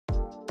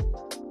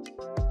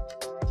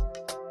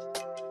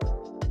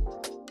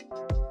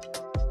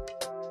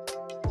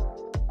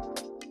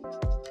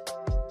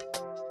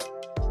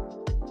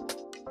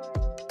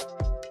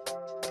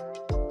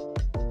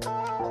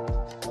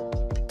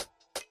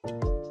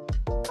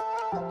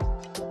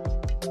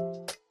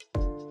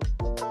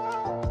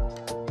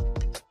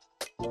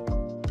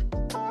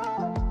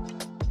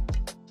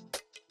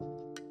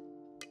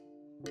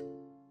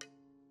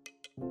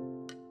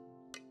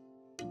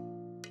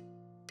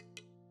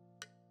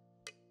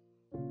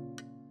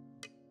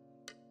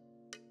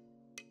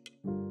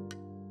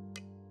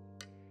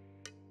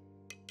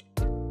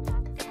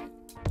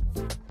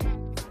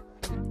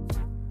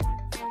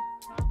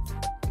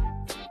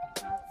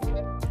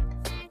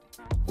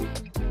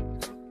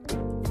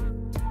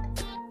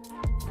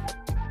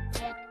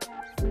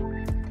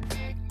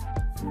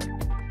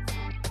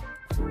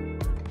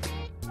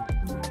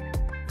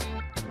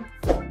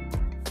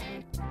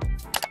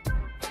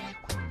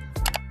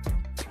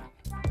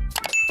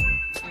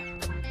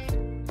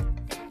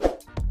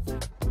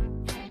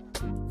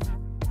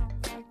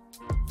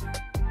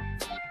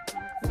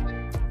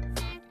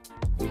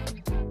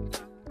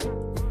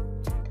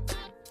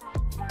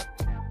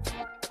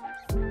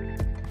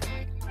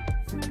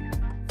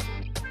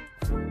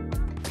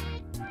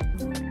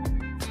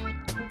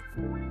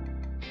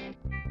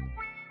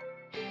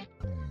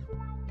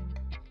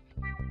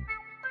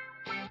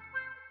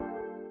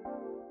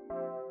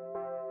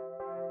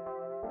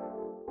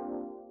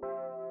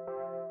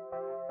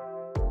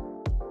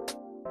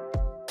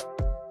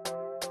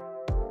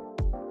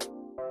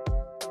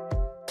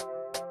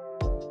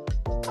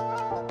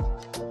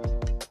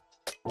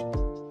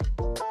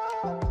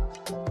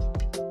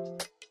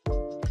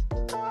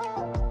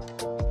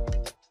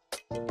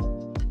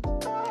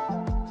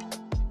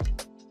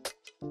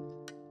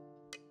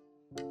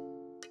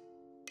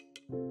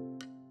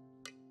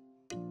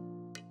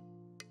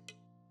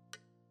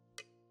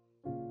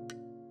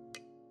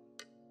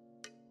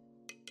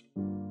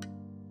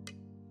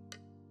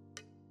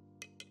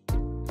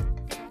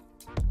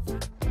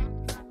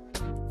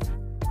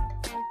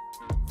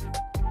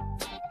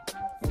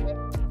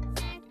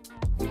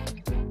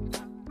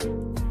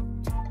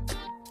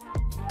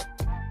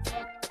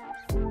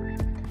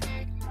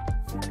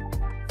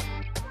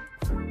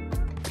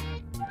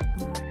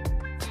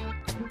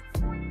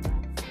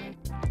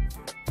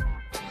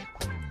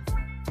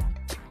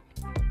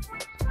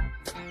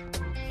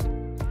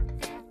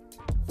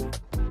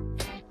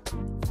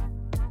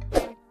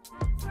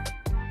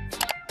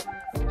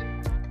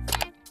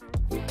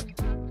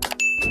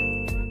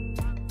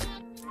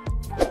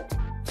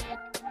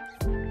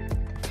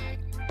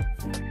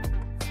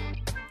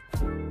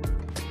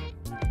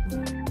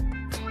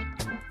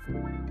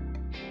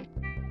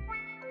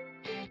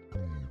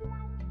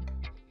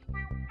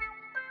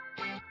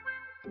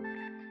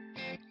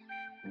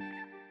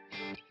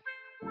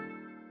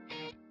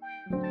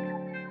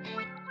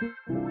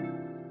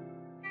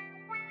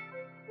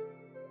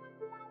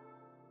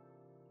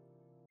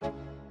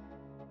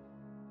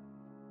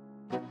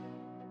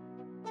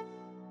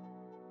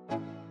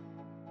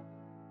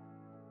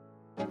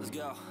Let's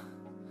go.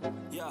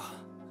 Yo,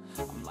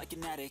 I'm like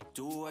an addict,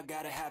 do I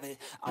gotta have it.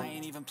 I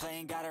ain't even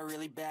playing, got a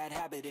really bad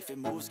habit. If it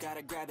moves,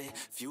 gotta grab it,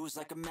 fuse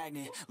like a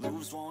magnet.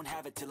 Lose, won't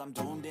have it till I'm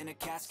doomed in a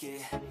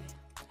casket.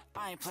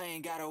 I ain't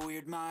playing, got a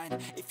weird mind.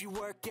 If you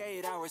work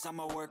 8 hours,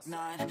 I'ma work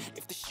 9.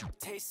 If the shoot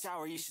tastes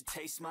sour, you should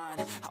taste mine.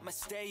 I'ma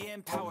stay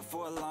in power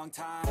for a long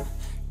time.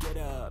 Get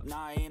up,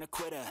 nah, I ain't a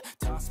quitter.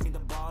 Toss me the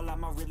ball,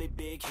 I'm a really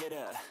big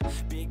hitter.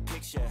 Big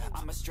picture,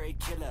 I'm a straight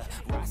killer.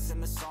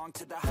 Rising the song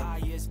to the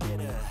highest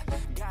bidder.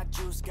 Got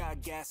juice,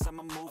 got gas,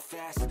 I'ma move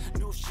fast.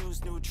 New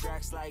shoes, new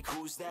tracks, like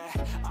who's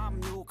that? I'm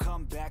new,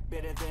 come back,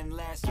 better than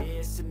last. Yeah,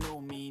 it's a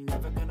new me,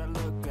 never gonna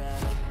look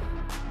back.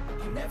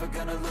 Never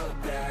gonna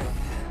look back.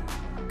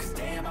 Cause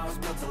damn, I was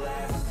built to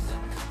last.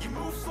 You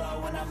move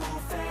slow and I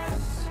move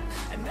fast,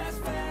 and that's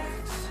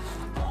facts.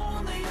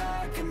 Only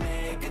I can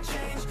make a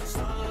change.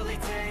 Slowly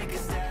take a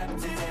step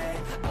today.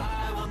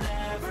 I will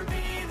never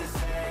be the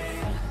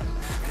same.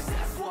 Cause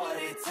that's what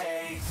it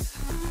takes.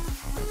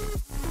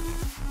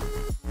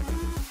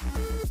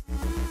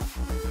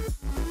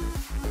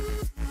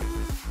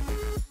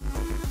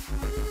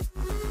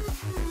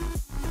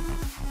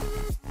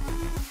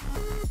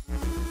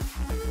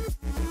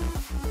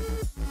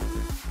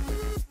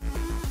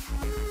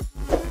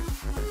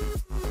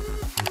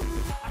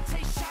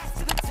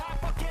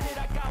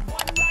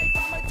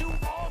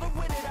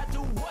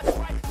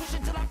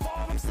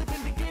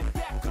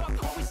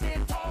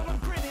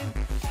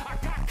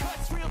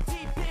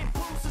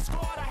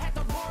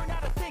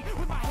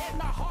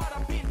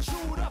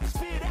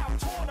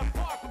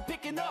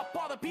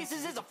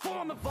 Pieces is a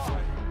form of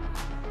art.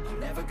 I'm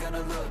never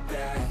gonna look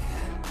back.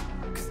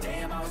 Cause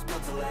damn, I was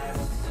built to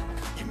last.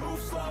 You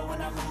move slow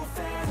and I move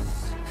fast.